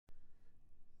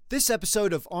This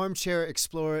episode of Armchair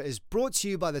Explorer is brought to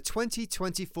you by the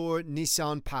 2024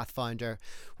 Nissan Pathfinder.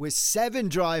 With 7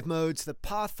 drive modes, the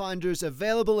Pathfinder's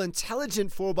available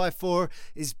intelligent 4x4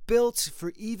 is built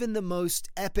for even the most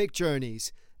epic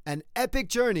journeys. And epic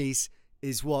journeys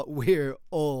is what we're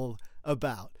all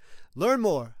about. Learn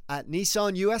more at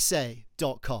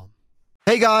nissanusa.com.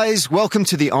 Hey guys, welcome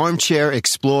to the Armchair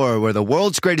Explorer, where the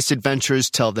world's greatest adventurers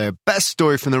tell their best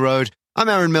story from the road. I'm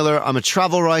Aaron Miller, I'm a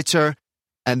travel writer.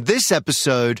 And this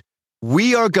episode,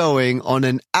 we are going on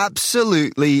an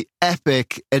absolutely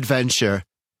epic adventure.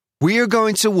 We are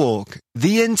going to walk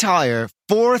the entire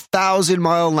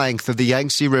 4,000-mile length of the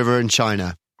Yangtze River in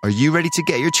China. Are you ready to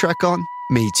get your trek on?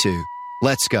 Me too.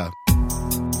 Let's go.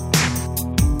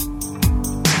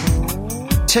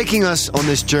 Taking us on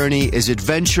this journey is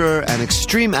adventurer and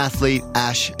extreme athlete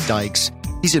Ash Dykes.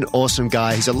 He's an awesome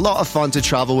guy. He's a lot of fun to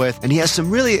travel with, and he has some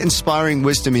really inspiring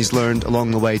wisdom he's learned along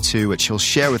the way too, which he'll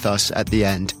share with us at the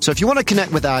end. So if you want to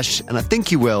connect with Ash, and I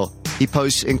think you will, he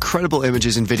posts incredible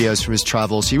images and videos from his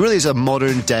travels. He really is a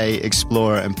modern-day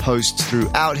explorer and posts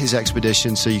throughout his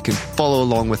expedition, so you can follow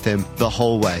along with him the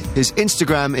whole way. His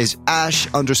Instagram is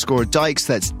Ash_Dykes,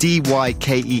 that's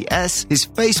D-Y-K-E-S. His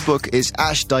Facebook is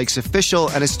Ash Dykes Official,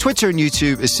 and his Twitter and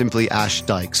YouTube is simply Ash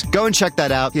Dykes. Go and check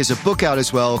that out. He has a book out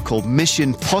as well called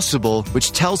Mission Possible,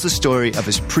 which tells the story of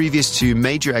his previous 2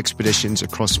 major expeditions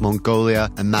across Mongolia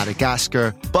and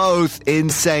Madagascar. Both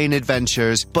insane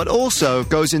adventures, but also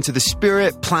goes into the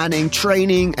spirit, planning,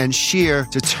 training, and sheer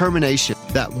determination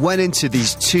that went into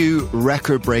these 2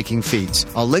 record-breaking feats.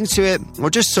 I'll link to it, or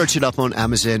just search it up on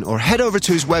Amazon, or head over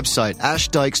to his website,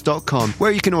 ashdykes.com,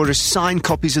 where you can order signed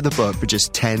copies of the book for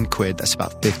just 10 quid. That's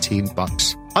about 15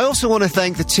 bucks. I also want to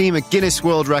thank the team at Guinness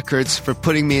World Records for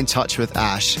putting me in touch with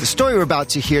Ash. The story we're about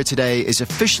to hear today is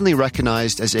officially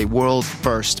recognized as a world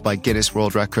first by Guinness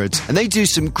World Records, and they do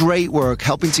some great work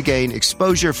helping to gain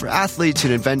exposure for athletes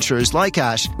and adventurers like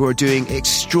Ash who are doing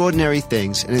extraordinary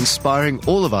things and inspiring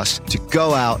all of us to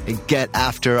go out and get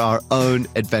after our own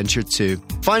adventure too.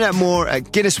 Find out more at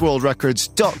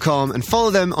GuinnessWorldRecords.com and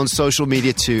follow them on social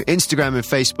media too. Instagram and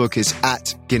Facebook is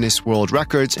at Guinness World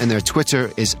Records, and their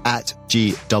Twitter is at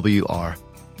GWR.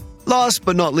 Last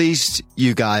but not least,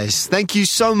 you guys. Thank you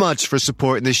so much for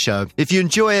supporting this show. If you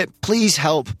enjoy it, please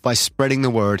help by spreading the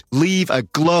word. Leave a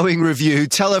glowing review,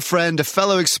 tell a friend, a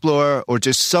fellow explorer, or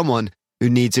just someone who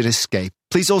needs an escape.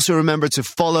 Please also remember to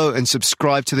follow and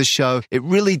subscribe to the show. It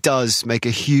really does make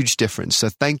a huge difference, so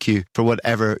thank you for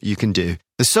whatever you can do.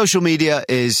 The social media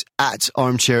is at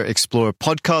Armchair Explorer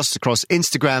Podcast across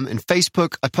Instagram and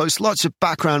Facebook. I post lots of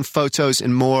background photos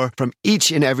and more from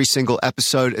each and every single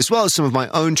episode, as well as some of my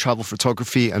own travel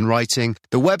photography and writing.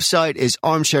 The website is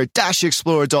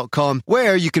armchair-explorer.com,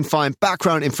 where you can find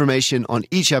background information on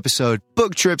each episode,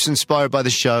 book trips inspired by the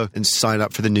show, and sign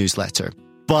up for the newsletter.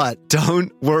 But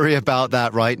don't worry about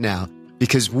that right now,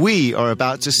 because we are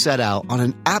about to set out on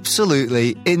an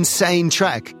absolutely insane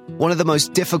trek, one of the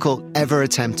most difficult ever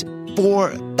attempted,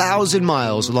 4,000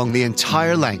 miles along the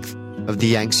entire length of the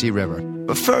Yangtze River.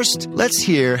 But first, let's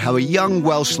hear how a young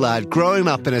Welsh lad growing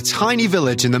up in a tiny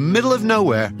village in the middle of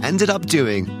nowhere ended up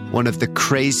doing one of the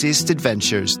craziest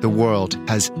adventures the world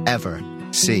has ever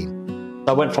seen.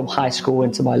 I went from high school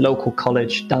into my local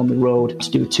college down the road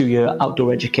to do a 2-year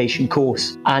outdoor education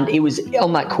course. And it was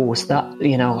on that course that,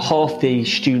 half the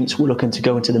students were looking to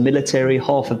go into the military,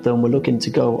 half of them were looking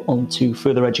to go on to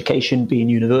further education, being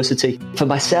university. For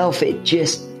myself,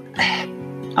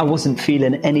 I wasn't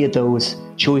feeling any of those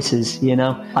choices,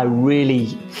 I really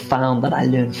found that I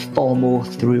learned far more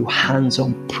through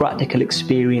hands-on practical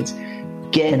experience,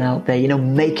 getting out there,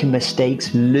 making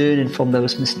mistakes, learning from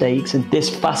those mistakes. And this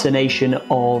fascination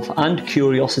and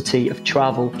curiosity of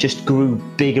travel just grew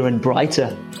bigger and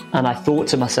brighter. And I thought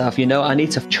to myself, I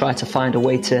need to try to find a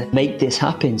way to make this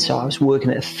happen. So I was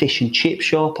working at a fish and chip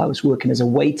shop. I was working as a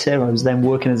waiter. I was then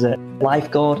working as a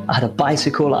lifeguard. I had a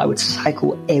bicycle. I would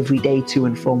cycle every day to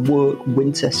and from work,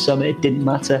 winter, summer, it didn't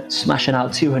matter. Smashing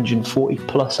out 240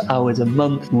 plus hours a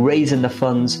month, raising the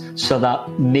funds so that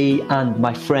me and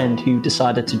my friend who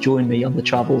decided to join me on the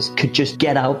travels could just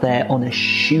get out there on a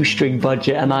shoestring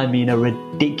budget, and I mean a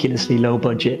ridiculously low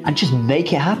budget, and just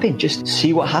make it happen, just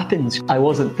see what happens. I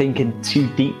wasn't thinking too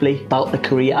deeply about the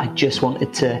career. I just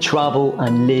wanted to travel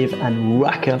and live and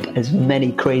rack up as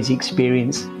many crazy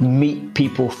experiences, meet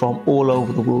people from all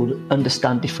over the world,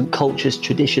 understand different cultures,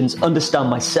 traditions, understand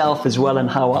myself as well and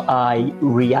how I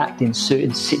react in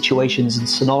certain situations and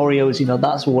scenarios.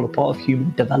 That's all a part of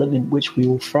human development, which we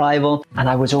all thrive on. And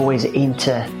I was always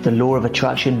into the law of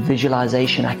attraction,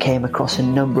 visualization. I came across a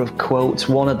number of quotes.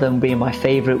 One of them being my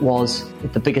favorite was,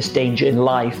 the biggest danger in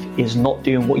life is not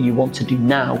doing what you want to do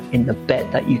now in the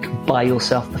bet that you can buy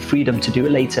yourself the freedom to do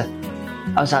it later.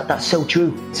 I was like, that's so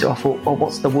true. So I thought,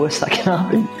 what's the worst that can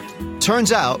happen?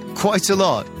 Turns out, quite a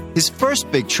lot. His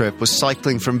first big trip was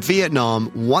cycling from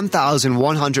Vietnam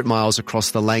 1,100 miles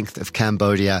across the length of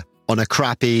Cambodia on a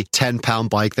crappy 10-pound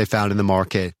bike they found in the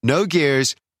market. No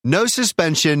gears, no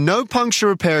suspension, no puncture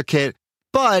repair kit,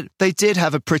 but they did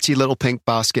have a pretty little pink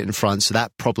basket in front, so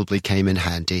that probably came in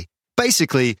handy.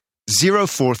 Basically, zero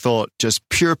forethought, just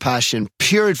pure passion,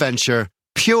 pure adventure,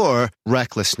 pure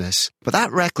recklessness. But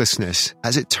that recklessness,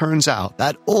 as it turns out,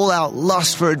 that all-out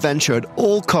lust for adventure at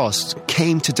all costs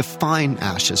came to define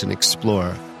Ash as an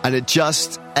explorer. And it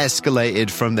just escalated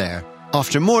from there.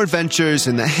 After more adventures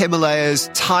in the Himalayas,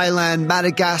 Thailand,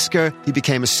 Madagascar, he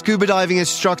became a scuba diving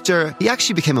instructor. He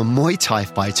actually became a Muay Thai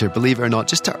fighter, believe it or not,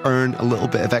 just to earn a little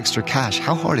bit of extra cash.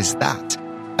 How hard is that?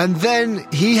 And then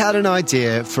he had an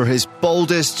idea for his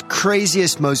boldest,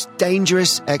 craziest, most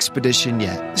dangerous expedition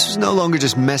yet. This was no longer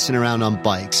just messing around on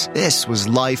bikes. This was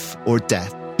life or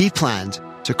death. He planned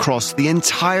to cross the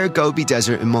entire Gobi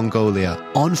Desert in Mongolia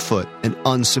on foot and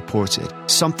unsupported,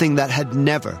 something that had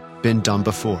never been done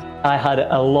before. I had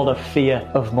a lot of fear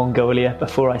of Mongolia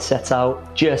before I set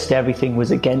out. Just everything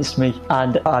was against me,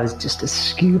 and I was just a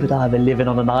scuba diver living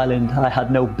on an island. I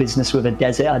had no business with a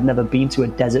desert. I'd never been to a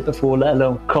desert before, let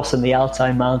alone crossing the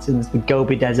Altai Mountains, the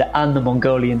Gobi Desert and the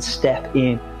Mongolian steppe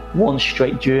in one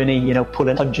straight journey,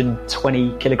 pulling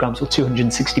 120 kilograms or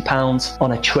 260 pounds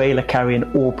on a trailer, carrying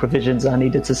all provisions I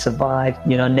needed to survive.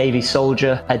 A Navy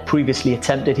soldier had previously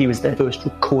attempted. He was the first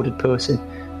recorded person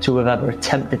to have ever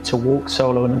attempted to walk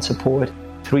solo and unsupported.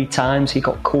 3 times he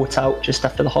got caught out just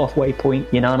after the halfway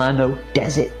point, and I'm no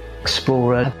desert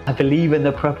explorer. I believe in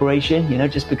the preparation,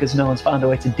 just because no one's found a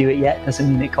way to do it yet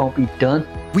doesn't mean it can't be done.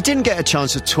 We didn't get a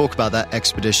chance to talk about that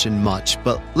expedition much,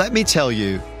 but let me tell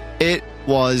you, it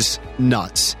was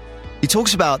nuts. He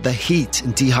talks about the heat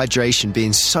and dehydration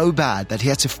being so bad that he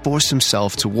had to force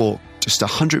himself to walk just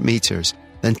 100 meters,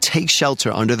 then take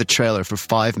shelter under the trailer for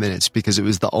 5 minutes because it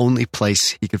was the only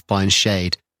place he could find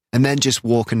shade, and then just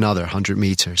walk another 100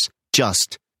 meters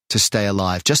just to stay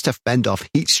alive, just to fend off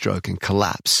heat stroke and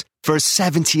collapse. For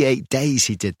 78 days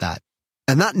he did that.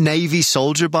 And that Navy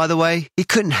soldier, by the way, he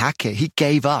couldn't hack it. He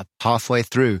gave up halfway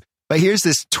through. But here's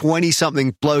this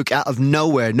 20-something bloke out of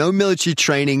nowhere, no military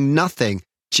training, nothing,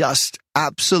 just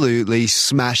absolutely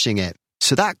smashing it.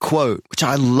 So that quote, which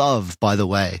I love, by the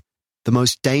way, the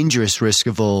most dangerous risk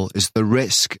of all is the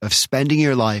risk of spending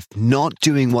your life not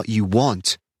doing what you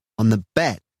want on the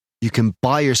bet you can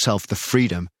buy yourself the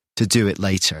freedom to do it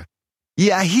later.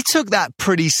 Yeah, he took that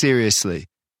pretty seriously,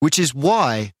 which is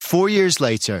why 4 years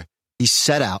later, he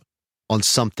set out on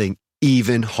something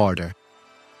even harder.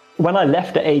 When I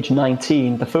left at age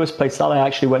 19, the first place that I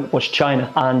actually went was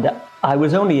China. And I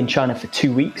was only in China for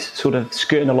 2 weeks, sort of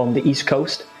skirting along the East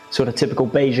Coast, sort of typical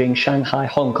Beijing, Shanghai,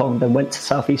 Hong Kong, then went to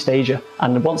Southeast Asia.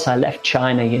 And once I left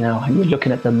China, and you're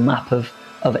looking at the map of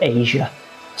Asia,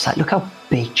 it's like, look how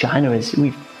big China is.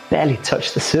 We've barely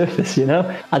touched the surface,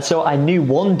 And so I knew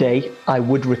one day I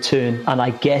would return. And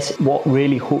I guess what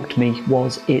really hooked me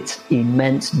was its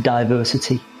immense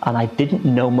diversity. And I didn't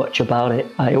know much about it.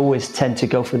 I always tend to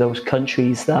go for those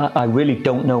countries that I really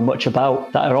don't know much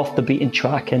about, that are off the beaten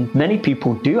track. And many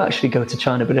people do actually go to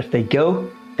China, but if they go,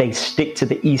 they stick to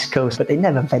the East Coast, but they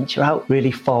never venture out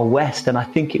really far west. And I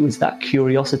think it was that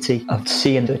curiosity of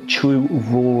seeing the true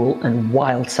rural and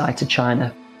wild side to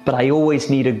China. But I always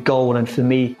need a goal. And for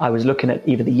me, I was looking at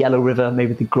either the Yellow River,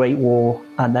 maybe the Great Wall,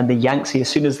 and then the Yangtze. As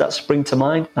soon as that sprang to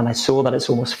mind, and I saw that it's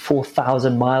almost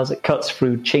 4,000 miles. It cuts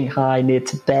through Qinghai, near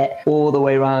Tibet, all the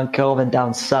way around, curving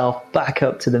down south, back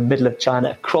up to the middle of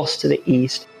China, across to the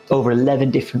east, over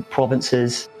 11 different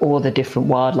provinces, all the different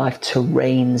wildlife,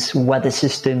 terrains, weather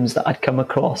systems that I'd come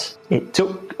across. It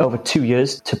took over 2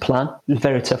 years to plan,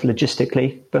 very tough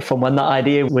logistically. But from when that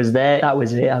idea was there, that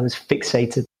was it. I was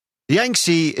fixated. The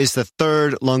Yangtze is the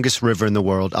third longest river in the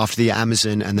world after the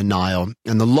Amazon and the Nile,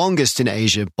 and the longest in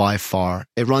Asia by far.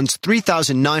 It runs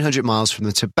 3,900 miles from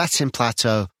the Tibetan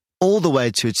Plateau all the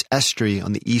way to its estuary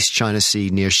on the East China Sea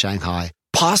near Shanghai,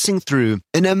 passing through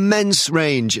an immense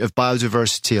range of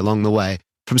biodiversity along the way,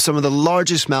 from some of the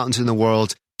largest mountains in the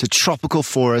world to tropical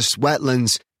forests,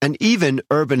 wetlands, and even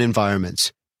urban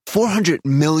environments. 400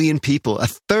 million people, a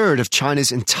third of China's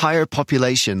entire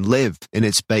population, live in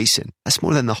its basin. That's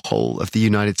more than the whole of the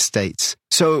United States.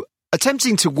 So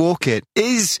attempting to walk it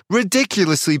is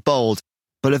ridiculously bold,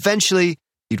 but eventually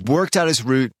he'd worked out his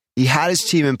route, he had his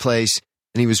team in place,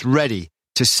 and he was ready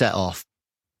to set off.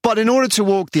 But in order to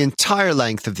walk the entire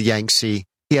length of the Yangtze,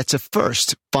 he had to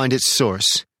first find its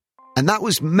source. And that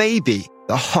was maybe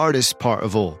the hardest part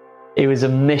of all. It was a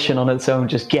mission on its own,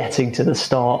 just getting to the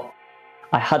start.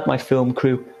 I had my film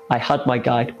crew, I had my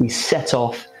guide, we set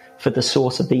off for the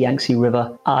source of the Yangtze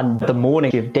River. And the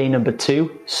morning of day number 2,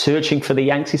 searching for the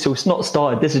Yangtze. So it's not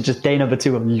started. This is just day number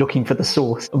 2 of looking for the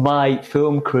source. My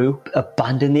film crew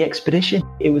abandoned the expedition.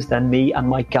 It was then me and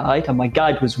my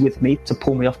guide was with me to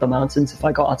pull me off the mountains if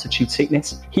I got altitude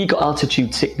sickness. He got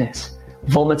altitude sickness,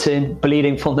 vomiting,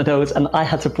 bleeding from the nose, and I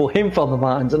had to pull him from the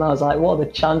mountains. And I was like, what are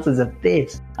the chances of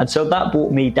this? And so that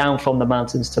brought me down from the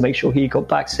mountains to make sure he got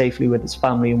back safely with his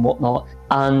family and whatnot.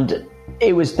 And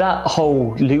it was that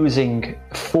whole losing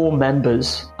 4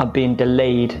 members and being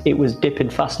delayed. It was dipping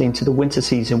fastly into the winter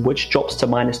season, which drops to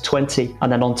 -20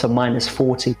 and then on to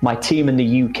 -40. My team in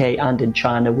the UK and in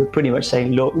China were pretty much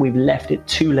saying, look, we've left it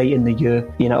too late in the year.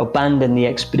 Abandon the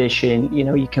expedition.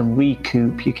 You can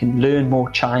recoup, you can learn more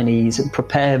Chinese and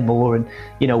prepare more. And,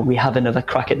 we have another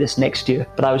crack at this next year.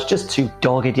 But I was just too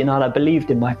dogged, and I believed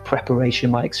in my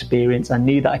preparation, my experience. I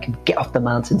knew that I could get off the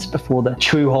mountains before the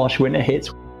true harsh winter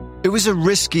hits. It was a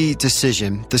risky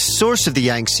decision. The source of the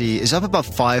Yangtze is up about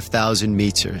 5,000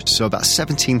 meters, so about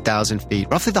 17,000 feet,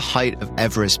 roughly the height of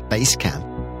Everest Base Camp.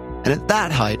 And at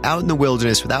that height, out in the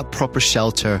wilderness without proper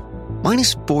shelter,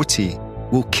 -40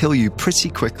 will kill you pretty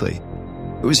quickly.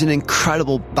 It was an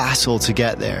incredible battle to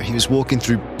get there. He was walking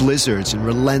through blizzards and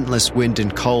relentless wind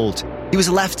and cold. He was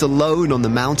left alone on the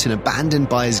mountain, abandoned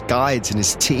by his guides and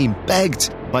his team,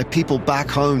 begged by people back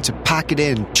home to pack it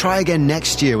in, try again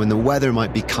next year when the weather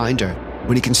might be kinder,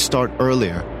 when he can start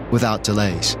earlier without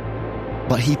delays.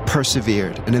 But he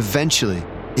persevered, and eventually,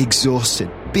 exhausted,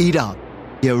 beat up,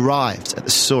 he arrived at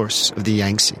the source of the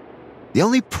Yangtze. The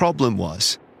only problem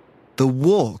was, the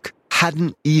walk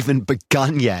hadn't even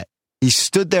begun yet. He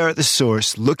stood there at the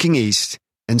source, looking east,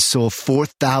 and saw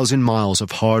 4,000 miles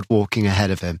of hard walking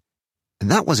ahead of him. And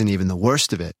that wasn't even the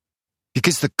worst of it,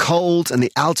 because the cold and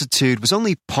the altitude was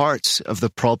only parts of the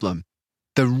problem.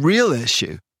 The real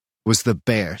issue was the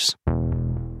bears.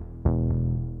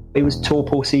 It was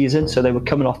torpor season, so they were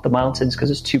coming off the mountains because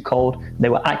it's too cold. They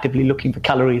were actively looking for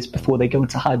calories before they go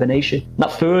into hibernation. And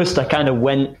at first, I kind of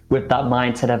went with that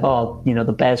mindset of,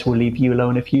 the bears will leave you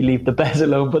alone if you leave the bears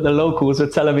alone. But the locals were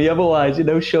telling me otherwise,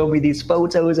 showing me these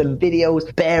photos and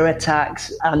videos, bear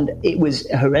attacks, and it was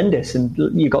horrendous. And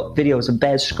you got videos of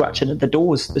bears scratching at the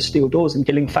doors, the steel doors, and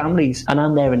killing families. And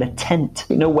I'm there in a tent,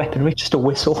 no weaponry, just a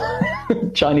whistle,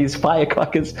 Chinese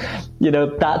firecrackers,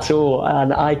 that's all.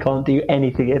 And I can't do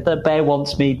anything. If the bear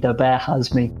wants me, the bear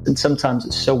has me. And sometimes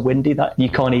it's so windy that you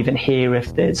can't even hear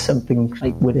if there's something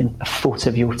like within a foot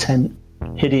of your tent.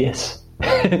 Hideous.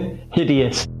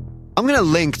 Hideous. I'm going to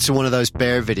link to one of those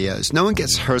bear videos. No one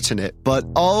gets hurt in it, but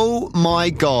oh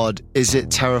my God, is it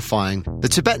terrifying. The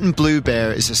Tibetan blue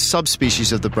bear is a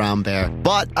subspecies of the brown bear,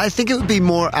 but I think it would be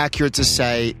more accurate to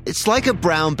say it's like a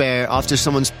brown bear after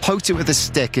someone's poked it with a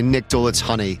stick and nicked all its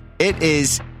honey. It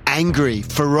is angry,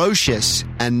 ferocious,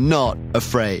 and not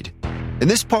afraid. In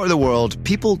this part of the world,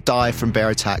 people die from bear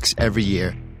attacks every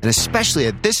year, and especially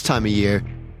at this time of year,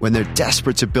 when they're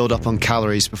desperate to build up on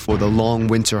calories before the long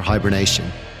winter hibernation.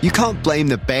 You can't blame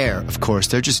the bear, of course,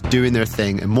 they're just doing their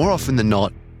thing, and more often than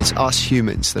not, it's us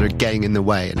humans that are getting in the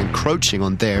way and encroaching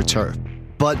on their turf.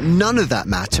 But none of that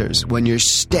matters when you're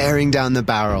staring down the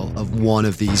barrel of one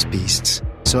of these beasts.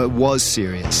 So it was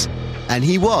serious. And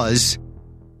he was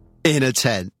in a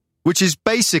tent, which is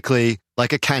basically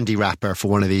like a candy wrapper for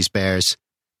one of these bears.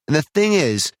 And the thing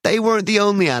is, they weren't the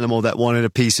only animal that wanted a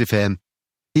piece of him.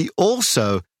 He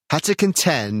also had to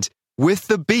contend with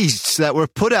the beasts that were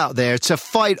put out there to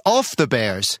fight off the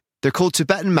bears. They're called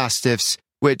Tibetan Mastiffs,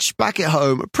 which back at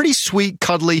home are pretty sweet,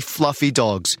 cuddly, fluffy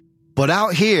dogs. But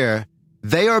out here,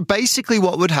 they are basically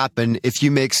what would happen if you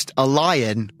mixed a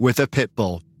lion with a pit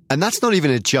bull. And that's not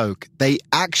even a joke. They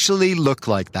actually look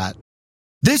like that.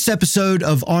 This episode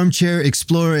of Armchair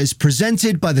Explorer is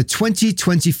presented by the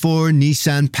 2024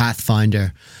 Nissan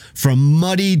Pathfinder. From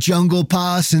muddy jungle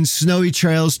paths and snowy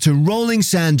trails to rolling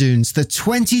sand dunes, the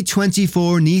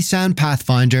 2024 Nissan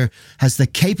Pathfinder has the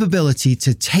capability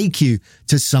to take you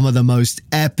to some of the most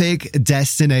epic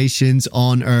destinations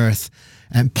on Earth.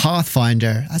 And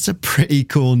Pathfinder, that's a pretty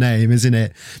cool name, isn't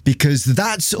it? Because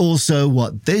that's also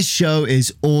what this show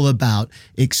is all about.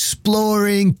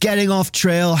 Exploring, getting off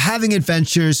trail, having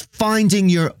adventures, finding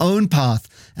your own path,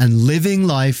 and living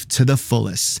life to the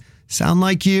fullest. Sound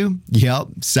like you?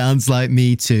 Yup, sounds like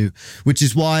me too. Which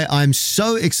is why I'm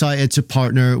so excited to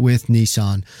partner with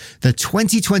Nissan. The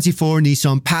 2024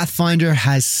 Nissan Pathfinder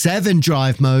has 7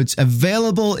 drive modes,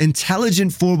 available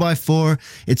intelligent 4x4.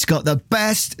 It's got the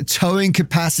best towing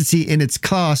capacity in its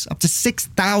class, up to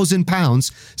 6,000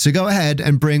 pounds. So go ahead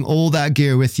and bring all that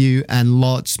gear with you and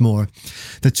lots more.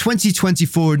 The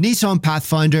 2024 Nissan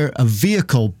Pathfinder, a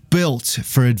vehicle built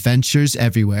for adventures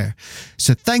everywhere.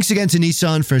 So thanks again to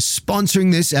Nissan for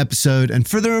sponsoring this episode and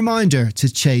for the reminder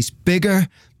to chase bigger,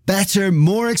 better,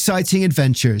 more exciting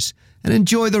adventures and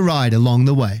enjoy the ride along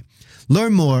the way.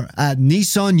 Learn more at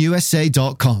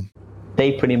nissanusa.com.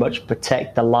 They pretty much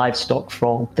protect the livestock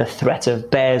from the threat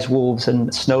of bears, wolves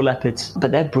and snow leopards.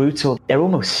 But they're brutal. They're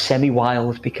almost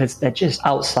semi-wild because they're just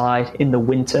outside in the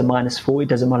winter, -40,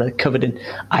 doesn't matter. They're covered in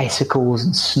icicles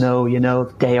and snow, you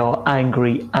know. They are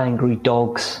angry, angry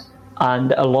dogs.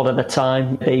 And a lot of the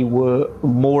time they were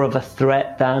more of a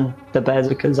threat than the bears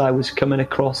because I was coming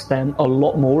across them a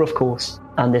lot more, of course.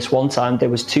 And this one time there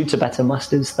was 2 Tibetan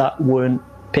Mastiffs that weren't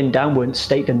pinned down, weren't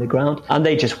staked in the ground, and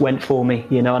they just went for me,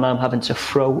 you know, and I'm having to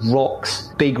throw rocks,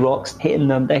 big rocks, hitting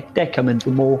them. They're coming for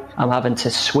more. I'm having to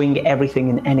swing everything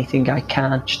and anything I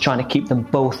can, just trying to keep them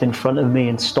both in front of me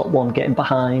and stop one getting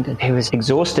behind. And it was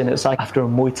exhausting. It was like after a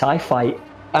Muay Thai fight.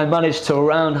 I managed to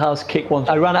roundhouse kick one.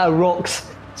 I ran out of rocks,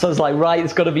 so I was like, right,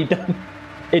 it's got to be done.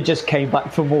 It just came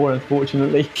back for more,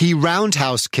 unfortunately. He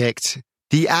roundhouse kicked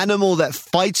the animal that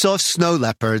fights off snow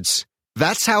leopards.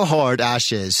 That's how hard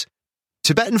Ash is.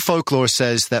 Tibetan folklore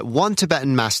says that one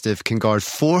Tibetan Mastiff can guard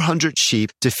 400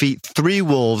 sheep, defeat 3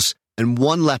 wolves, and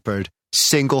 1 leopard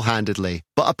single-handedly.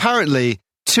 But apparently,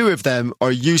 2 of them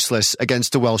are useless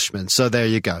against a Welshman, so there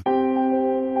you go.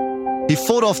 He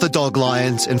fought off the dog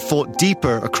lions and fought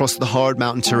deeper across the hard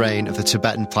mountain terrain of the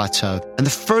Tibetan plateau. And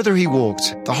the further he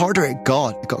walked, the harder it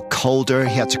got. It got colder,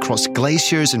 he had to cross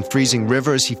glaciers and freezing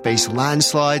rivers, he faced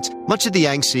landslides. Much of the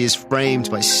Yangtze is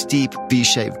framed by steep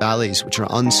V-shaped valleys, which are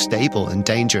unstable and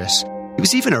dangerous. He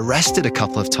was even arrested a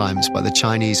couple of times by the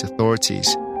Chinese authorities.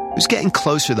 He was getting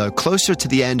closer though, closer to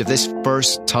the end of this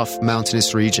first tough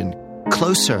mountainous region,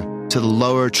 closer to the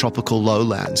lower tropical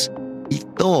lowlands. He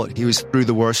thought he was through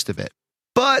the worst of it.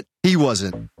 But he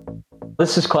wasn't.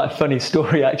 This is quite a funny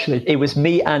story, actually. It was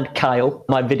me and Kyle,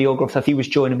 my videographer. He was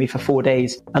joining me for 4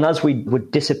 days. And as we were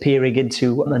disappearing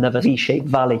into another V-shaped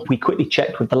valley, we quickly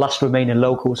checked with the last remaining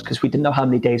locals because we didn't know how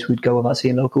many days we'd go without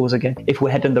seeing locals again, if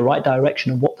we're heading the right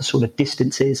direction and what the sort of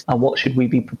distance is and what should we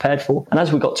be prepared for. And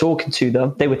as we got talking to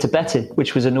them, they were Tibetan,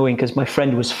 which was annoying because my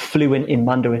friend was fluent in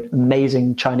Mandarin,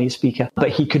 amazing Chinese speaker, but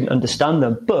he couldn't understand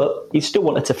them. But he still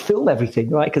wanted to film everything,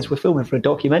 right? Because we're filming for a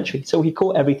documentary. So he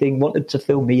caught everything, wanted to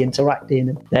film me interacting.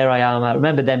 And there I am. I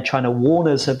remember them trying to warn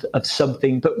us of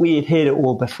something, but we had heard it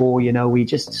all before, you know. We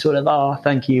just sort of,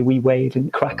 thank you, we wave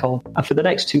and crack on. And for the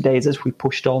next 2 days, as we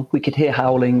pushed on, we could hear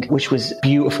howling, which was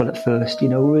beautiful at first, you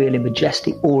know, really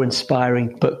majestic,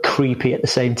 awe-inspiring, but creepy at the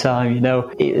same time, you know.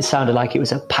 It sounded like it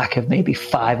was a pack of maybe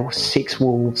 5 or 6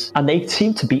 wolves, and they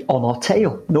seemed to be on our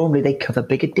tail. Normally they cover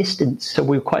bigger distance, so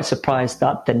we were quite surprised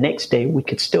that the next day we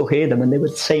could still hear them, and they were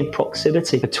the same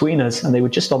proximity between us, and they were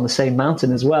just on the same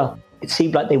mountain as well. It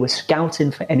seemed like they were scouting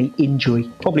for any injury,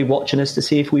 probably watching us to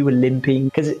see if we were limping,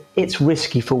 because it's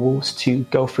risky for wolves to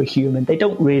go for a human. They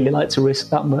don't really like to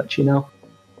risk that much, you know.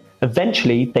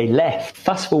 Eventually, they left.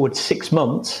 Fast forward 6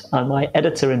 months, and my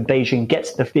editor in Beijing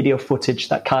gets the video footage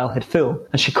that Kyle had filmed,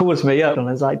 and she calls me up, and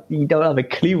I was like, you don't have a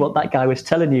clue what that guy was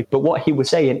telling you. But what he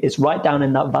was saying is right down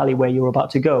in that valley where you're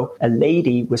about to go, a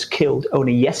lady was killed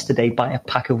only yesterday by a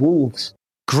pack of wolves.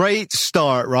 Great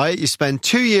start, right? You spend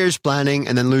 2 years planning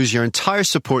and then lose your entire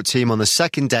support team on the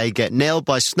second day, get nailed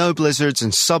by snow blizzards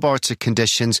and subarctic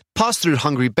conditions, pass through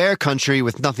hungry bear country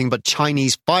with nothing but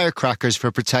Chinese firecrackers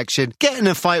for protection, get in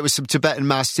a fight with some Tibetan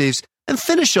Mastiffs, and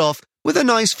finish off with a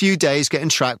nice few days getting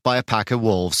tracked by a pack of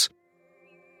wolves.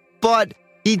 But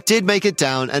he did make it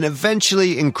down, and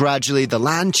eventually and gradually the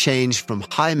land changed from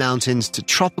high mountains to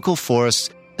tropical forests,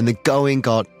 and the going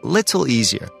got a little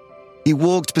easier. He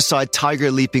walked beside Tiger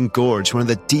Leaping Gorge, one of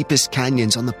the deepest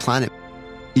canyons on the planet.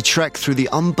 He trekked through the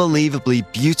unbelievably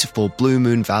beautiful Blue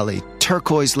Moon Valley,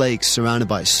 turquoise lakes surrounded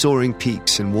by soaring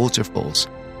peaks and waterfalls.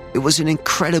 It was an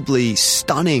incredibly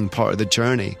stunning part of the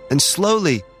journey, and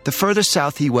slowly, the further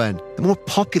south he went, the more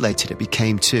populated it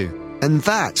became too. And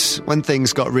that's when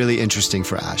things got really interesting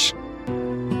for Ash.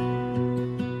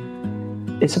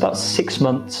 It's about 6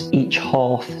 months each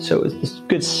half. So it was this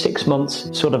good 6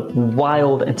 months, sort of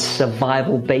wild and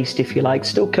survival based, if you like,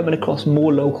 still coming across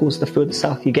more locals the further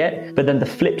south you get. But then the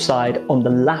flip side, on the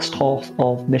last half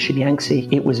of Mission Yangtze,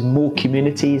 it was more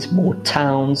communities, more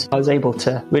towns. I was able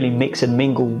to really mix and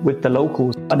mingle with the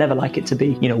locals. I never like it to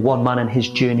be, one man and his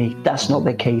journey. That's not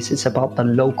the case. It's about the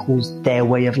locals, their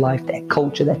way of life, their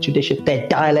culture, their tradition, their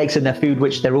dialects and their food,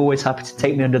 which they're always happy to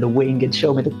take me under the wing and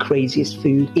show me the craziest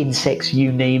food, insects,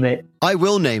 you name it. I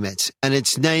will name it, and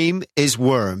its name is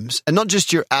worms. And not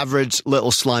just your average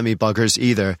little slimy buggers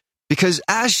either. Because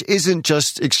Ash isn't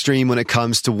just extreme when it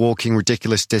comes to walking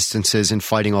ridiculous distances and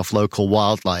fighting off local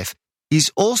wildlife. He's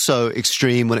also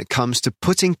extreme when it comes to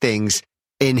putting things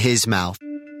in his mouth.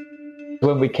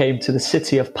 When we came to the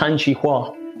city of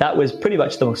Panchihua, that was pretty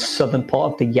much the most southern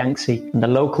part of the Yangtze. And the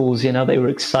locals, they were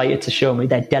excited to show me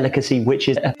their delicacy, which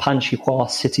is a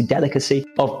Panchihua city delicacy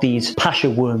of these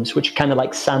pasha worms, which are kind of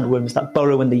like sandworms that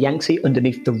burrow in the Yangtze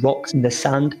underneath the rocks in the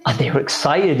sand. And they were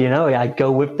excited, I'd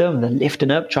go with them. They're lifting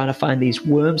up, trying to find these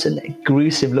worms, and they're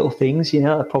gruesome little things,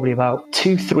 they're probably about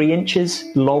 2-3 inches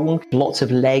long, lots of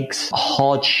legs, a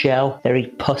hard shell, very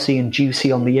pussy and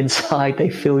juicy on the inside. They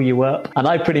fill you up. And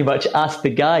I pretty much asked the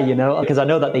guy, because I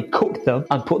know that they cook them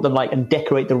and put them and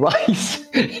decorate the rice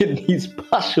in these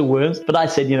pasha worms. But I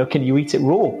said, can you eat it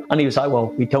raw? And he was like, well,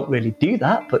 we don't really do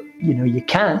that, but you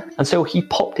can. And so he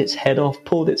popped its head off,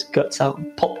 pulled its guts out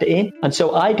and popped it in. And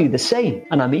so I do the same,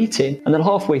 and I'm eating. And then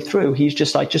halfway through, he's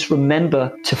just like, just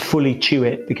remember to fully chew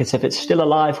it, because if it's still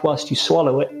alive whilst you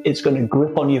swallow it, it's going to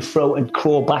grip on your throat and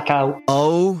crawl back out.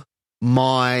 Oh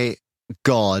my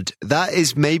God. That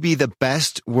is maybe the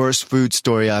best, worst food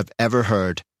story I've ever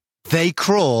heard. They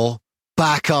crawl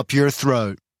back up your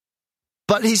throat.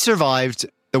 But he survived,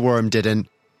 the worm didn't.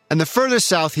 And the further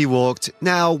south he walked,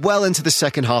 now well into the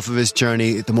second half of his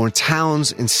journey, the more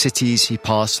towns and cities he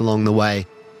passed along the way.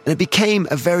 And it became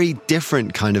a very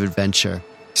different kind of adventure.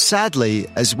 Sadly,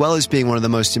 as well as being one of the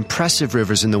most impressive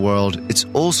rivers in the world, it's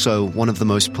also one of the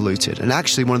most polluted. And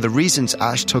actually, one of the reasons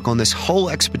Ash took on this whole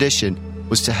expedition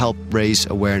was to help raise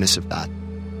awareness of that.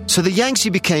 So the Yangtze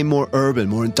became more urban,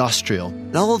 more industrial.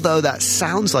 And although that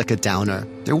sounds like a downer,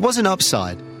 there was an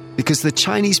upside, because the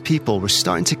Chinese people were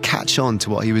starting to catch on to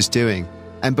what he was doing.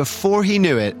 And before he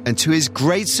knew it, and to his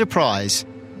great surprise,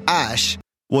 Ash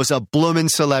was a bloomin'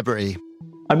 celebrity.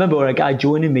 I remember a guy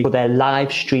joining me for their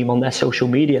live stream on their social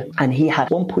media, and he had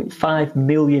 1.5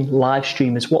 million live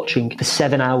streamers watching for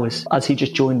 7 hours as he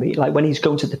just joined me. Like when he's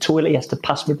going to the toilet, he has to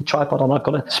pass me the tripod and I've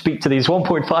got to speak to these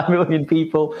 1.5 million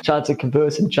people, trying to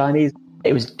converse in Chinese.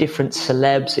 It was different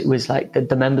celebs. It was like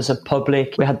the members of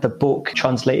public. We had the book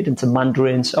translated into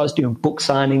Mandarin. So I was doing book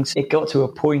signings. It got to a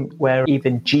point where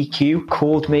even GQ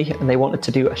called me and they wanted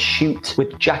to do a shoot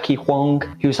with Jackie Huang,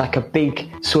 who's like a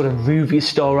big sort of movie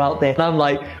star out there. And I'm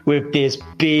like, with this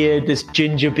beard, this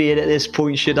ginger beard at this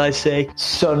point, should I say,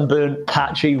 sunburnt,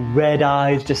 patchy, red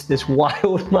eyes, just this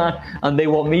wild man. And they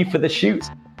want me for the shoot.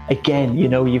 Again,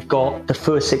 you've got the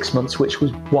first 6 months, which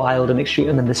was wild and extreme.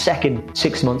 And then the second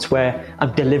 6 months where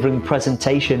I'm delivering the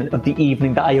presentation of the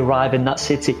evening that I arrive in that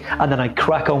city. And then I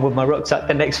crack on with my rucksack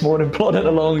the next morning, plodding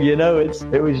along,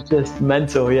 it was just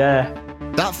mental, yeah.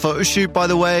 That photo shoot, by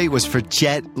the way, was for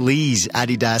Jet Li's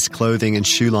Adidas clothing and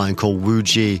shoe line called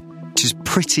Wuji, which is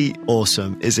pretty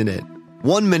awesome, isn't it?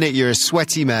 1 minute you're a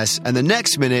sweaty mess, and the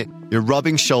next minute you're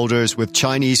rubbing shoulders with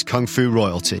Chinese kung fu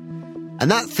royalty. And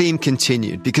that theme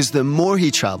continued, because the more he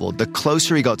traveled, the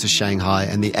closer he got to Shanghai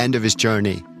and the end of his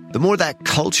journey, the more that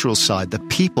cultural side, the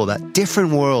people, that different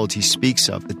world he speaks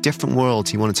of, the different world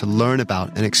he wanted to learn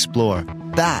about and explore,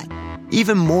 that,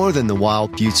 even more than the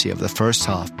wild beauty of the first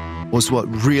half, was what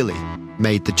really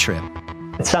made the trip.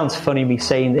 It sounds funny me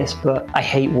saying this, but I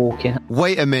hate walking.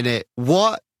 Wait a minute.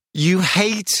 What? You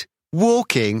hate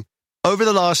walking? Over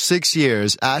the last 6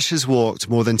 years, Ash has walked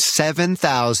more than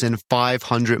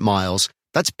 7,500 miles.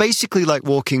 That's basically like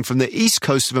walking from the east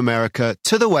coast of America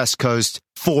to the west coast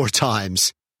 4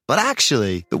 times. But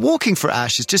actually, the walking for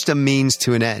Ash is just a means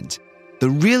to an end.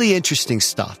 The really interesting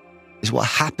stuff is what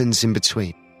happens in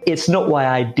between. It's not why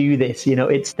I do this,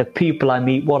 it's the people I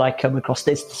meet, what I come across,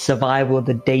 it's the survival,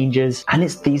 the dangers, and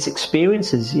it's these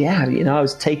experiences. Yeah, I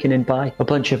was taken in by a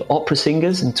bunch of opera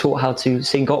singers and taught how to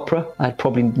sing opera. I'd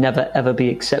probably never ever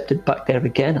be accepted back there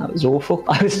again. That was awful.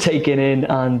 I was taken in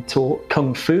and taught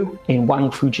kung fu in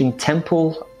Wangfujing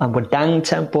Temple and Wadang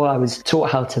Temple. I was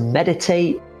taught how to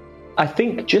meditate. I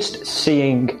think just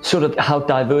seeing sort of how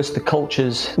diverse the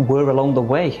cultures were along the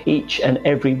way. Each and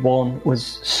every one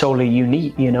was solely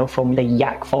unique, from the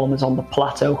yak farmers on the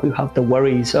plateau who have the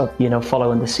worries of,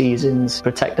 following the seasons,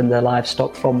 protecting their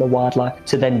livestock from the wildlife,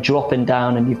 to then dropping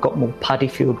down and you've got more paddy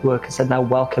field workers that now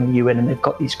welcome you in and they've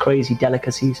got these crazy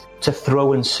delicacies, to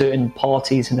throw in certain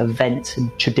parties and events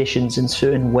and traditions in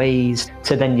certain ways,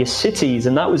 to then your cities.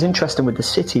 And that was interesting with the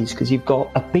cities because you've got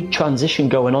a big transition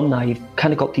going on now. You've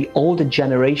kind of got the older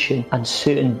generation and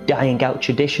certain dying out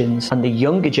traditions, and the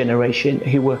younger generation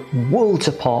who were worlds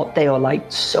apart. They are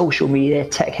like social media,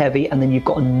 tech heavy, and then you've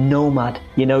got a nomad.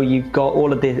 You've got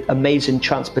all of the amazing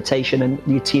transportation and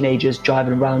your teenagers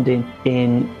driving around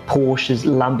in Porsches,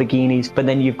 Lamborghinis, but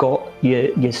then you've got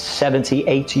your 70,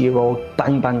 80-year-old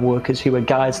bang workers who are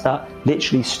guys that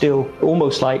literally still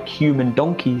almost like human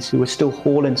donkeys who are still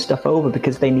hauling stuff over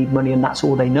because they need money and that's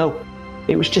all they know.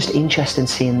 It was just interesting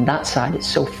seeing that side. It's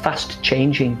so fast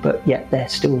changing, but yet they're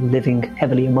still living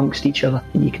heavily amongst each other.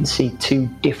 And you can see two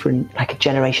different, like a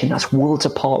generation that's worlds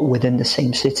apart within the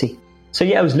same city. So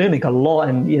yeah, I was learning a lot,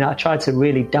 and I tried to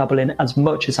really dabble in as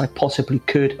much as I possibly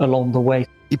could along the way.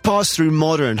 He passed through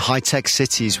modern, high-tech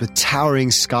cities with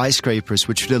towering skyscrapers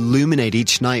which would illuminate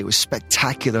each night with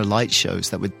spectacular light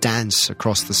shows that would dance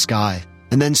across the sky.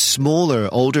 And then smaller,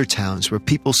 older towns where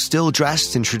people still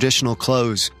dressed in traditional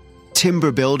clothes,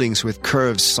 timber buildings with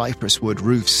curved cypress wood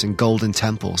roofs and golden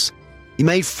temples. He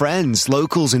made friends.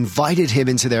 Locals invited him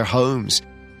into their homes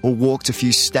or walked a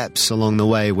few steps along the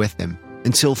way with him,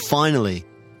 until finally,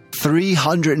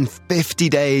 350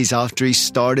 days after he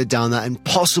started down that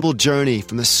impossible journey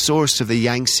from the source of the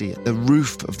Yangtze at the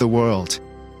roof of the world,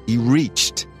 he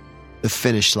reached the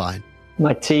finish line.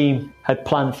 My team had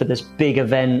planned for this big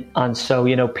event, and so,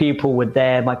 people were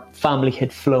there. My family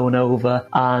had flown over,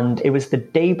 and it was the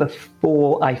day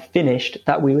before I finished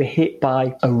that we were hit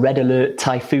by a red alert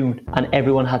typhoon, and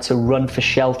everyone had to run for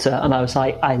shelter. And I was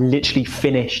like, I literally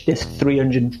finished this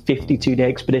 352-day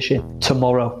expedition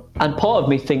tomorrow. And part of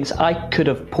me thinks I could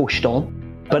have pushed on,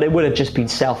 but it would have just been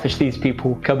selfish, these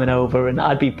people coming over, and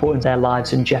I'd be putting their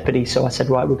lives in jeopardy. So I said,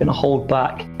 right, we're going to hold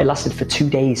back. It lasted for 2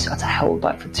 days. I had to hold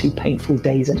back for 2 painful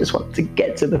days. I just wanted to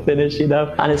get to the finish,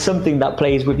 And it's something that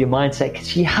plays with your mindset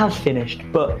because you have finished,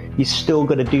 but you still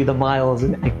got to do the miles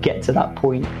and get to that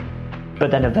point. But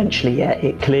then eventually,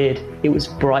 it cleared. It was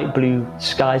bright blue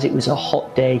skies. It was a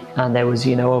hot day, and there was,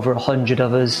 over 100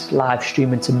 of us live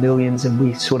streaming to millions, and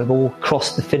we sort of all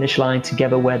crossed the finish line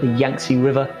together where the Yangtze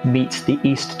River meets the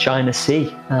East China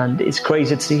Sea. And it's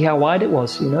crazy to see how wide it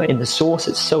was. In the source,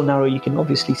 it's so narrow you can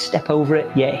obviously step over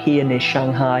it. Yet here near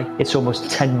Shanghai, it's almost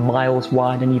 10 miles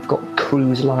wide, and you've got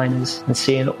cruise liners, and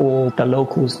seeing all the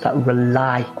locals that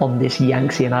rely on this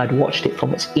Yangtze. And I'd watched it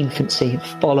from its infancy and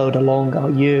followed along our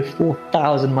year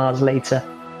 4,000 miles later.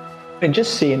 And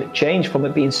just seeing it change from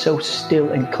it being so still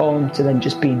and calm to then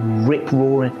just being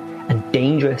rip-roaring and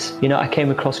dangerous. I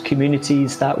came across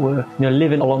communities that were,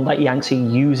 living along that Yangtze,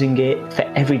 using it for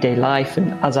everyday life.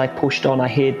 And as I pushed on, I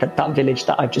heard that village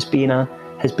that I've just been at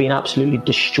has been absolutely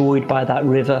destroyed by that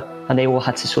river. And they all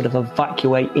had to sort of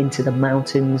evacuate into the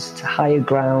mountains to higher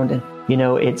ground. And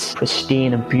it's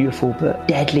pristine and beautiful, but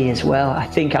deadly as well. I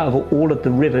think out of all of the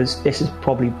rivers, this is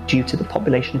probably due to the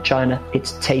population of China.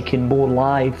 It's taken more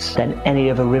lives than any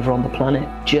other river on the planet,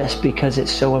 just because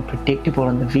it's so unpredictable.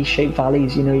 And the V-shaped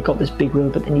valleys, you've got this big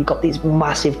river, but then you've got these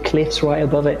massive cliffs right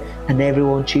above it, and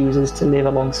everyone chooses to live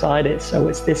alongside it. So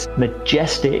it's this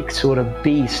majestic sort of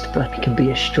beast, but it can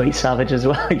be a straight savage as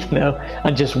well,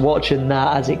 And just watching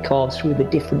that as it carves through the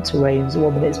different terrains,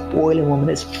 one minute it's boiling, one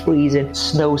minute it's freezing,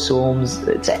 snowstorms,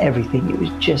 to everything. It was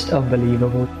just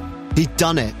unbelievable. He'd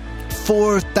done it.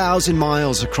 4,000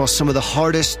 miles across some of the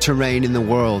hardest terrain in the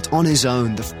world on his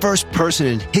own, the first person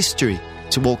in history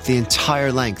to walk the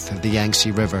entire length of the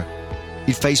Yangtze River.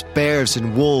 He'd faced bears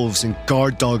and wolves and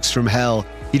guard dogs from hell.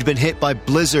 He'd been hit by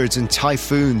blizzards and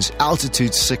typhoons,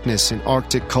 altitude sickness and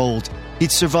Arctic cold.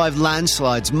 He'd survived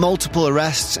landslides, multiple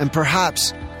arrests, and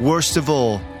perhaps, worst of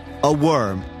all, a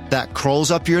worm that crawls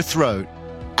up your throat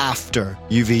after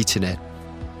you've eaten it.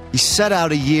 He set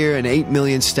out a year and 8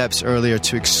 million steps earlier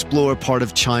to explore a part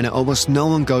of China almost no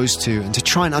one goes to, and to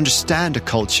try and understand a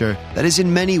culture that is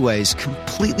in many ways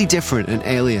completely different and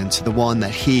alien to the one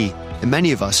that he and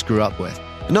many of us grew up with.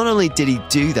 And not only did he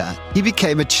do that, he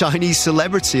became a Chinese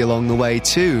celebrity along the way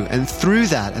too, and through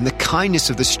that and the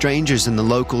kindness of the strangers and the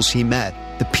locals he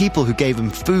met, the people who gave him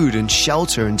food and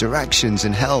shelter and directions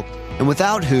and help, and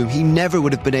without whom he never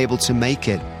would have been able to make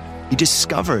it, he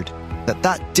discovered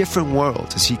that different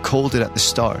world, as he called it at the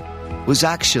start, was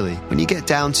actually, when you get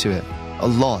down to it, a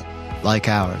lot like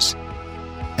ours.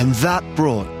 And that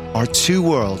brought our two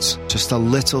worlds just a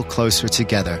little closer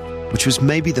together, which was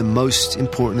maybe the most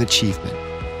important achievement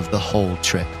of the whole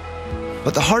trip.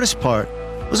 But the hardest part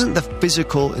wasn't the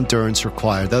physical endurance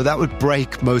required, though that would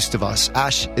break most of us.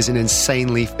 Ash is an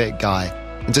insanely fit guy,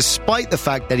 and despite the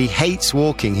fact that he hates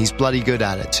walking, he's bloody good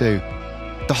at it too.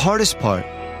 The hardest part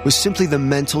was simply the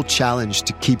mental challenge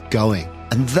to keep going,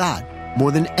 and that,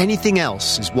 more than anything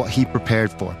else, is what he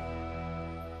prepared for.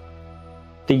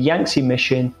 The Yangtze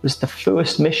mission was the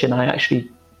first mission I actually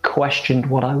questioned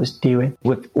what I was doing,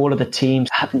 with all of the teams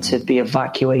having to be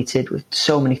evacuated, with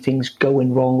so many things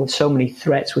going wrong, with so many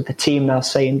threats, with the team now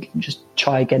saying just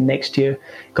try again next year.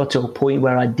 Got to a point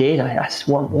where I asked,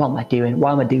 what am I doing?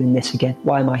 Why am I doing this again?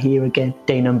 Why am I here again?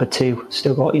 Day number 2,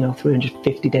 still got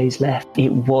 350 days left. It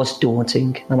was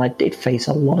daunting, and I did face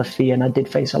a lot of fear, and I did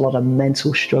face a lot of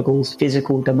mental struggles,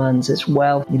 physical demands as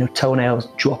well, toenails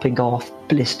dropping off,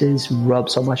 blisters,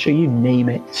 rubs on my shoe, you name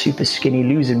it, super skinny,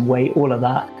 losing weight, all of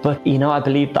that. But I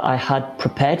believe that I had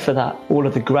prepared for that. All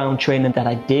of the ground training that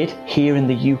I did here in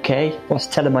the UK, I was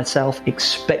telling myself,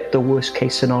 expect the worst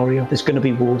case scenario. There's going to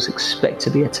be wars, expect to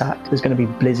be attacked. There's going to be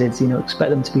blizzards, expect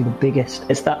them to be the biggest.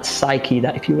 It's that psyche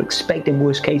that if you're expecting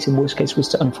worst case, and worst case was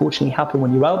to unfortunately happen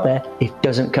when you're out there, it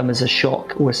doesn't come as a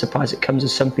shock or a surprise. It comes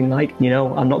as something like,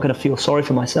 I'm not going to feel sorry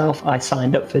for myself. I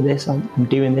signed up for this. I'm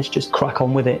doing this. Just crack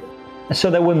on with it. So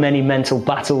there were many mental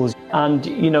battles, and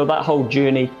that whole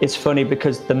journey is funny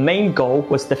because the main goal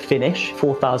was the finish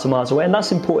 4,000 miles away, and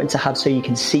that's important to have so you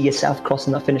can see yourself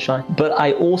crossing that finish line. But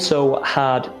I also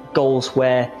had goals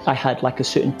where I had like a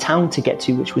certain town to get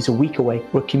to, which was a week away,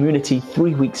 or a community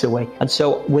 3 weeks away. And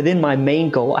so within my main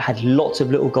goal, I had lots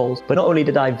of little goals. But not only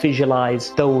did I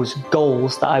visualize those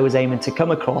goals that I was aiming to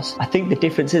come across, I think the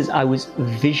difference is I was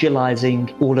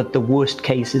visualizing all of the worst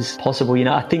cases possible.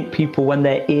 I think people, when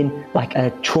they're in like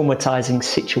a traumatizing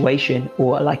situation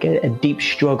or like a deep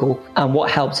struggle, and what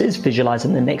helps is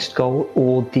visualizing the next goal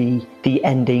or the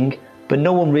ending, but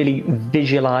no one really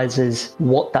visualizes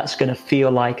what that's going to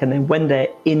feel like. And then when they're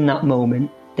in that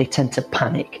moment, they tend to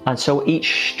panic. And so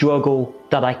each struggle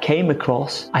that I came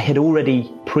across, I had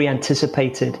already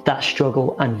pre-anticipated that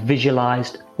struggle and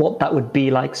visualized what that would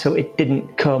be like, so it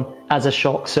didn't come as a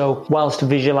shock. So whilst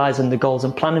visualizing the goals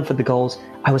and planning for the goals,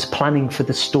 I was planning for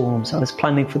the storms, I was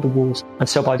planning for the wars. And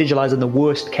so by visualizing the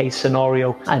worst case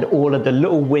scenario and all of the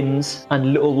little wins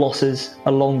and little losses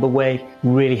along the way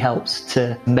really helps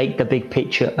to make the big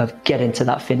picture of getting to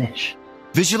that finish.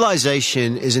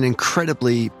 Visualization is an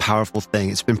incredibly powerful thing.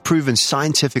 It's been proven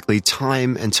scientifically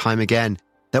time and time again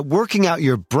that working out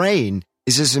your brain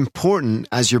is as important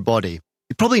as your body.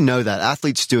 You probably know that.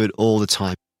 Athletes do it all the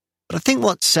time. But I think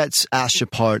what sets Ash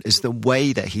apart is the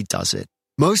way that he does it.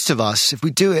 Most of us, if we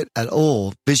do it at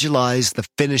all, visualize the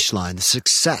finish line, the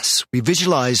success. We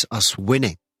visualize us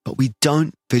winning, but we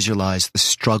don't visualize the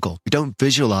struggle. We don't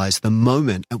visualize the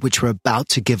moment at which we're about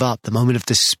to give up, the moment of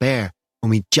despair, when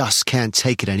we just can't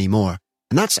take it anymore.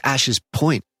 And that's Ash's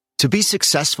point. To be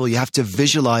successful, you have to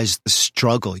visualize the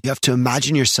struggle. You have to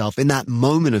imagine yourself in that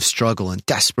moment of struggle and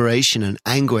desperation and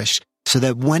anguish so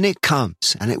that when it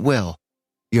comes, and it will,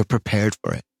 you're prepared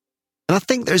for it. And I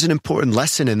think there's an important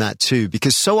lesson in that too,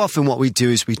 because so often what we do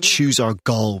is we choose our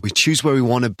goal, we choose where we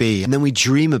want to be, and then we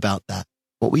dream about that.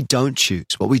 What we don't choose,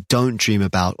 what we don't dream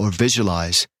about or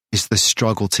visualize is the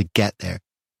struggle to get there.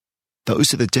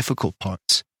 Those are the difficult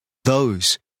parts.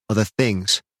 Those are the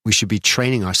things we should be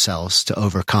training ourselves to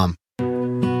overcome.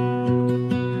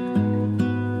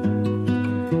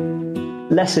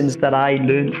 Lessons that I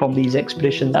learned from these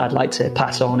expeditions that I'd like to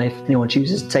pass on if anyone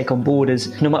chooses to take on board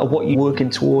is no matter what you're working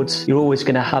towards, you're always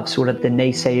going to have sort of the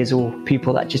naysayers or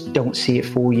people that just don't see it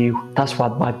for you. That's why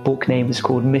my book name is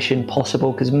called Mission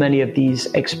Possible, because many of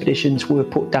these expeditions were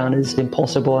put down as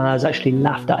impossible, and I was actually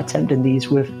laughed at attempting these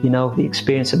with, the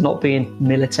experience of not being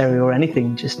military or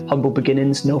anything, just humble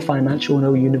beginnings, no financial,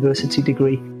 no university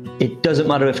degree. It doesn't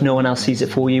matter if no one else sees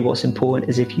it for you. What's important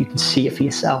is if you can see it for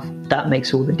yourself. That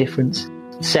makes all the difference.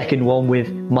 Second one with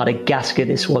Madagascar,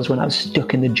 this was when I was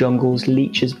stuck in the jungles,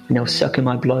 leeches, sucking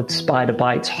my blood, spider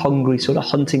bites, hungry, sort of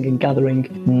hunting and gathering,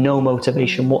 no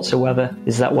motivation whatsoever.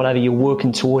 Is that whatever you're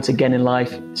working towards again in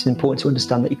life, it's important to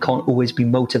understand that you can't always be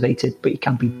motivated, but you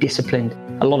can be disciplined.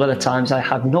 A lot of the times I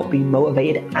have not been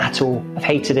motivated at all. I've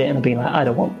hated it and I've been like, I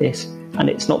don't want this. And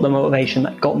it's not the motivation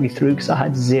that got me through because I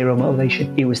had zero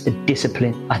motivation. It was the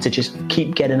discipline. I had to just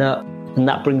keep getting up. And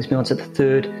that brings me on to the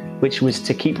third which was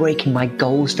to keep breaking my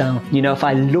goals down. You know, if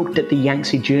I looked at the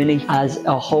Yangtze journey as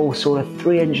a whole sort of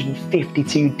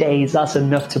 352 days, that's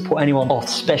enough to put anyone off,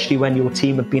 especially when your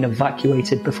team have been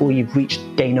evacuated before you've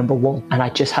reached day number 1. And I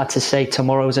just had to say,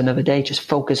 tomorrow's another day. Just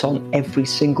focus on every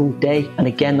single day. And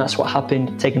again, that's what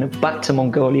happened, taking it back to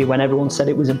Mongolia when everyone said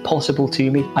it was impossible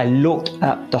to me. I looked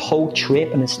at the whole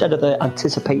trip, and instead of the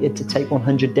anticipated to take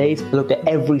 100 days, I looked at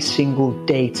every single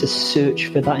day to search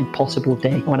for that impossible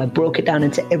day. When I broke it down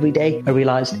into every day, I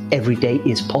realized every day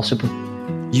is possible.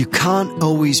 You can't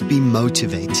always be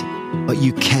motivated, but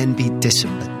you can be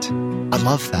disciplined. I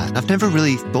love that. I've never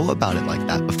really thought about it like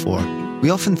that before. We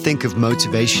often think of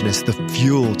motivation as the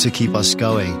fuel to keep us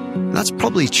going. And that's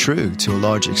probably true to a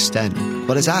large extent.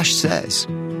 But as Ash says,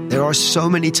 there are so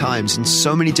many times and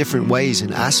so many different ways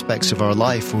and aspects of our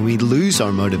life when we lose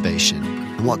our motivation.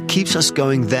 And what keeps us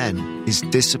going then is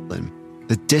discipline.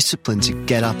 The discipline to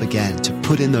get up again, to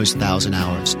put in those 1,000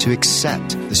 hours, to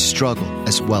accept the struggle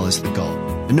as well as the goal.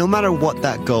 And no matter what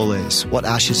that goal is, what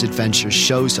Ash's adventure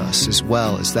shows us as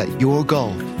well is that your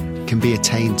goal can be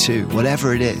attained too,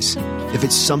 whatever it is. If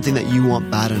it's something that you want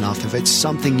bad enough, if it's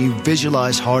something you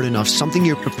visualize hard enough, something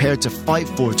you're prepared to fight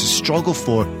for, to struggle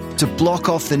for, to block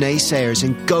off the naysayers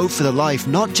and go for the life,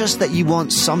 not just that you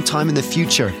want sometime in the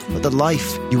future, but the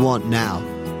life you want now.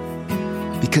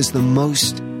 Because the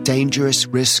most dangerous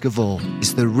risk of all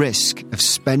is the risk of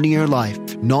spending your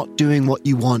life not doing what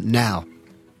you want now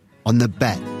on the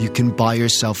bet you can buy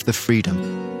yourself the freedom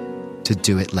to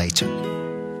do it later.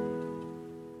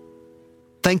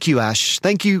 Thank you, Ash.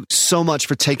 Thank you so much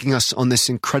for taking us on this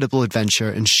incredible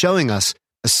adventure and showing us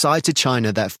a side to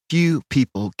China that few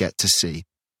people get to see.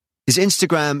 His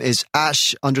Instagram is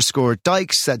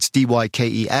Ash_Dykes, that's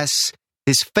Dykes.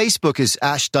 His Facebook is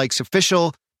Ash Dykes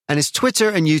Official, and his Twitter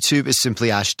and YouTube is simply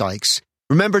Ash Dykes.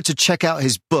 Remember to check out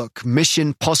his book,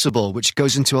 Mission Possible, which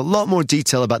goes into a lot more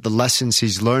detail about the lessons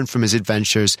he's learned from his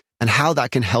adventures and how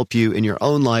that can help you in your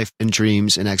own life and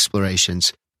dreams and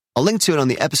explorations. I'll link to it on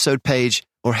the episode page,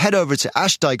 or head over to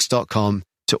ashdykes.com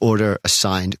to order a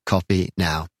signed copy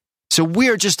now. So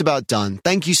we're just about done.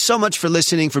 Thank you so much for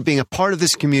listening, for being a part of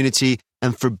this community,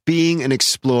 and for being an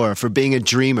explorer, for being a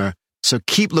dreamer. So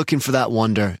keep looking for that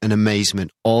wonder and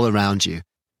amazement all around you,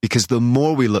 because the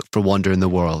more we look for wonder in the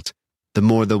world, the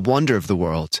more the wonder of the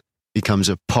world becomes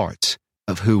a part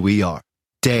of who we are.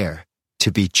 Dare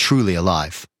to be truly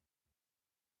alive.